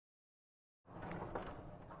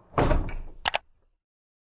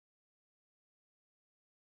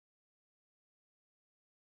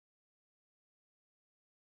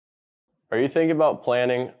Are you thinking about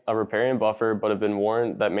planning a riparian buffer but have been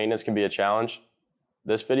warned that maintenance can be a challenge?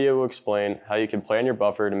 This video will explain how you can plan your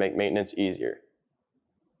buffer to make maintenance easier.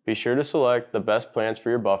 Be sure to select the best plants for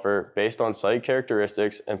your buffer based on site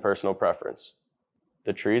characteristics and personal preference.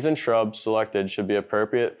 The trees and shrubs selected should be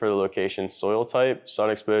appropriate for the location's soil type, sun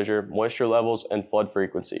exposure, moisture levels, and flood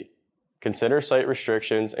frequency. Consider site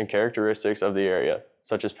restrictions and characteristics of the area,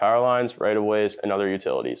 such as power lines, right-of-ways, and other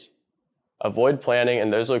utilities. Avoid planting in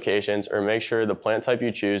those locations or make sure the plant type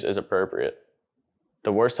you choose is appropriate.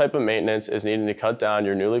 The worst type of maintenance is needing to cut down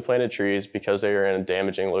your newly planted trees because they are in a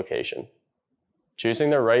damaging location. Choosing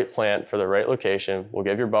the right plant for the right location will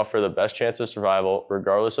give your buffer the best chance of survival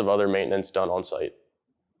regardless of other maintenance done on site.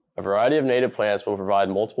 A variety of native plants will provide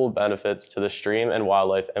multiple benefits to the stream and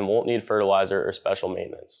wildlife and won't need fertilizer or special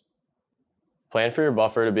maintenance. Plan for your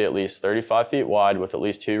buffer to be at least 35 feet wide with at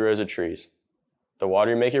least 2 rows of trees. The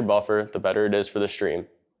wider you make your buffer, the better it is for the stream.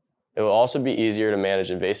 It will also be easier to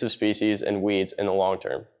manage invasive species and weeds in the long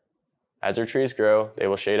term. As your trees grow, they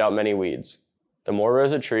will shade out many weeds. The more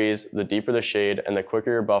rows of trees, the deeper the shade, and the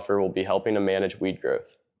quicker your buffer will be helping to manage weed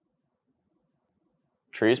growth.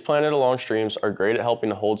 Trees planted along streams are great at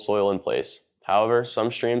helping to hold soil in place. However,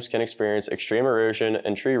 some streams can experience extreme erosion,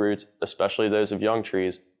 and tree roots, especially those of young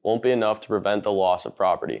trees, won't be enough to prevent the loss of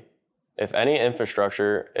property. If any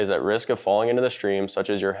infrastructure is at risk of falling into the stream, such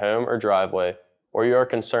as your home or driveway, or you are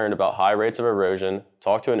concerned about high rates of erosion,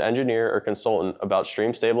 talk to an engineer or consultant about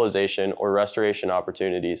stream stabilization or restoration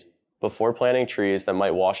opportunities before planting trees that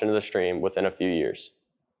might wash into the stream within a few years.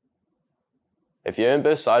 If you own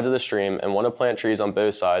both sides of the stream and want to plant trees on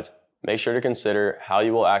both sides, make sure to consider how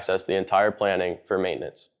you will access the entire planting for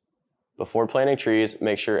maintenance. Before planting trees,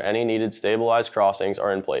 make sure any needed stabilized crossings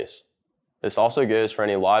are in place. This also goes for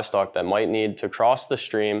any livestock that might need to cross the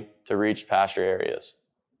stream to reach pasture areas.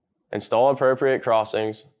 Install appropriate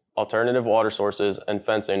crossings, alternative water sources, and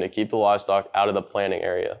fencing to keep the livestock out of the planting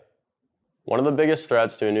area. One of the biggest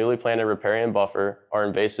threats to a newly planted riparian buffer are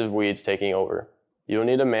invasive weeds taking over. You will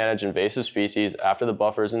need to manage invasive species after the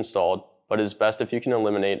buffer is installed, but it is best if you can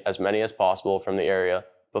eliminate as many as possible from the area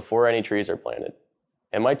before any trees are planted.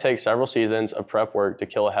 It might take several seasons of prep work to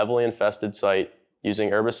kill a heavily infested site using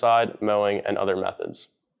herbicide, mowing, and other methods.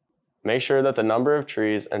 Make sure that the number of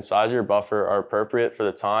trees and size of your buffer are appropriate for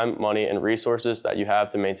the time, money, and resources that you have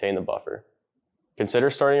to maintain the buffer. Consider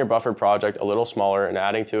starting your buffer project a little smaller and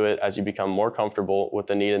adding to it as you become more comfortable with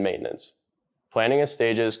the needed maintenance. Planting in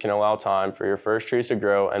stages can allow time for your first trees to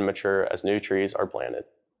grow and mature as new trees are planted.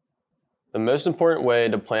 The most important way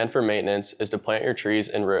to plan for maintenance is to plant your trees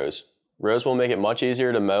in rows. Rows will make it much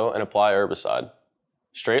easier to mow and apply herbicide.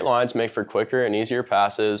 Straight lines make for quicker and easier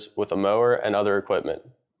passes with a mower and other equipment.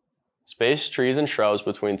 Space trees and shrubs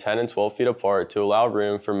between 10 and 12 feet apart to allow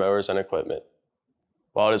room for mowers and equipment.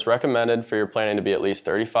 While it is recommended for your planting to be at least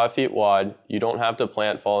 35 feet wide, you don't have to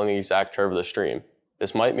plant following the exact curve of the stream.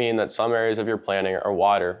 This might mean that some areas of your planting are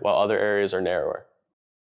wider while other areas are narrower.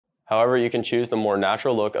 However, you can choose the more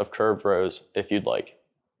natural look of curved rows if you'd like.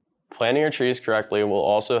 Planting your trees correctly will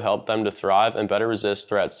also help them to thrive and better resist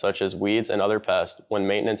threats such as weeds and other pests when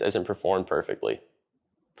maintenance isn't performed perfectly.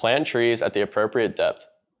 Plant trees at the appropriate depth.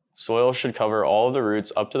 Soil should cover all of the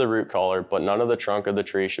roots up to the root collar, but none of the trunk of the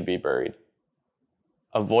tree should be buried.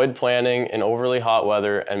 Avoid planting in overly hot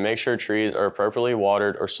weather and make sure trees are appropriately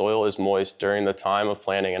watered or soil is moist during the time of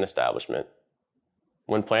planting and establishment.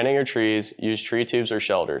 When planting your trees, use tree tubes or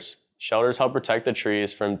shelters. Shelters help protect the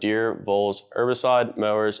trees from deer, voles, herbicide,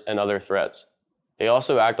 mowers, and other threats. They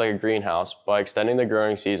also act like a greenhouse by extending the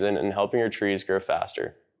growing season and helping your trees grow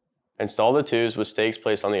faster. Install the tubes with stakes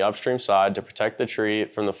placed on the upstream side to protect the tree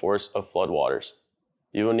from the force of floodwaters.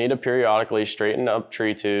 You will need to periodically straighten up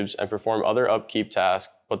tree tubes and perform other upkeep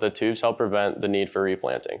tasks, but the tubes help prevent the need for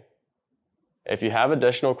replanting. If you have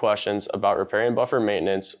additional questions about riparian buffer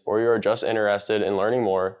maintenance or you are just interested in learning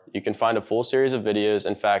more, you can find a full series of videos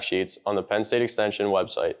and fact sheets on the Penn State Extension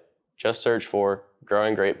website. Just search for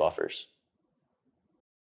Growing Great Buffers.